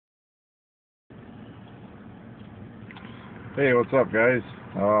Hey, what's up, guys?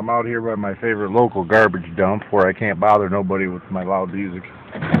 I'm out here by my favorite local garbage dump where I can't bother nobody with my loud music.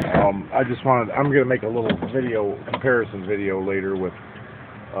 I'm gonna make a little comparison video later with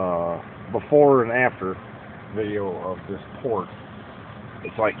before and after video of this port.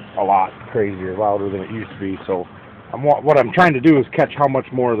 It's like a lot crazier, louder than it used to be. So what I'm trying to do is catch how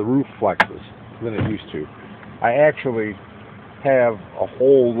much more the roof flexes than it used to. I actually have a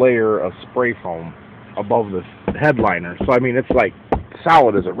whole layer of spray foam above the headliner. So I mean, it's like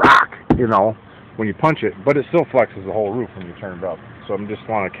solid as a rock, when you punch it, but it still flexes the whole roof when you turn it up. So I'm just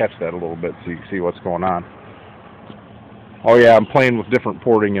want to catch that a little bit so you can see what's going on. Oh yeah, I'm playing with different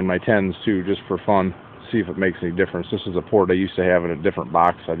porting in my 10s too, just for fun. See if it makes any difference. This is a port I used to have in a different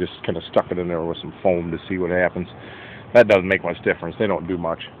box. I just kind of stuck it in there with some foam to see what happens. That doesn't make much difference. They don't do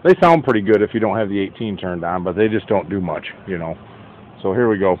much. They sound pretty good if you don't have the 18 turned on, but they just don't do much, So here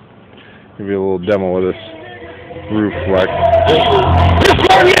we go. Give you a little demo of this roof flex.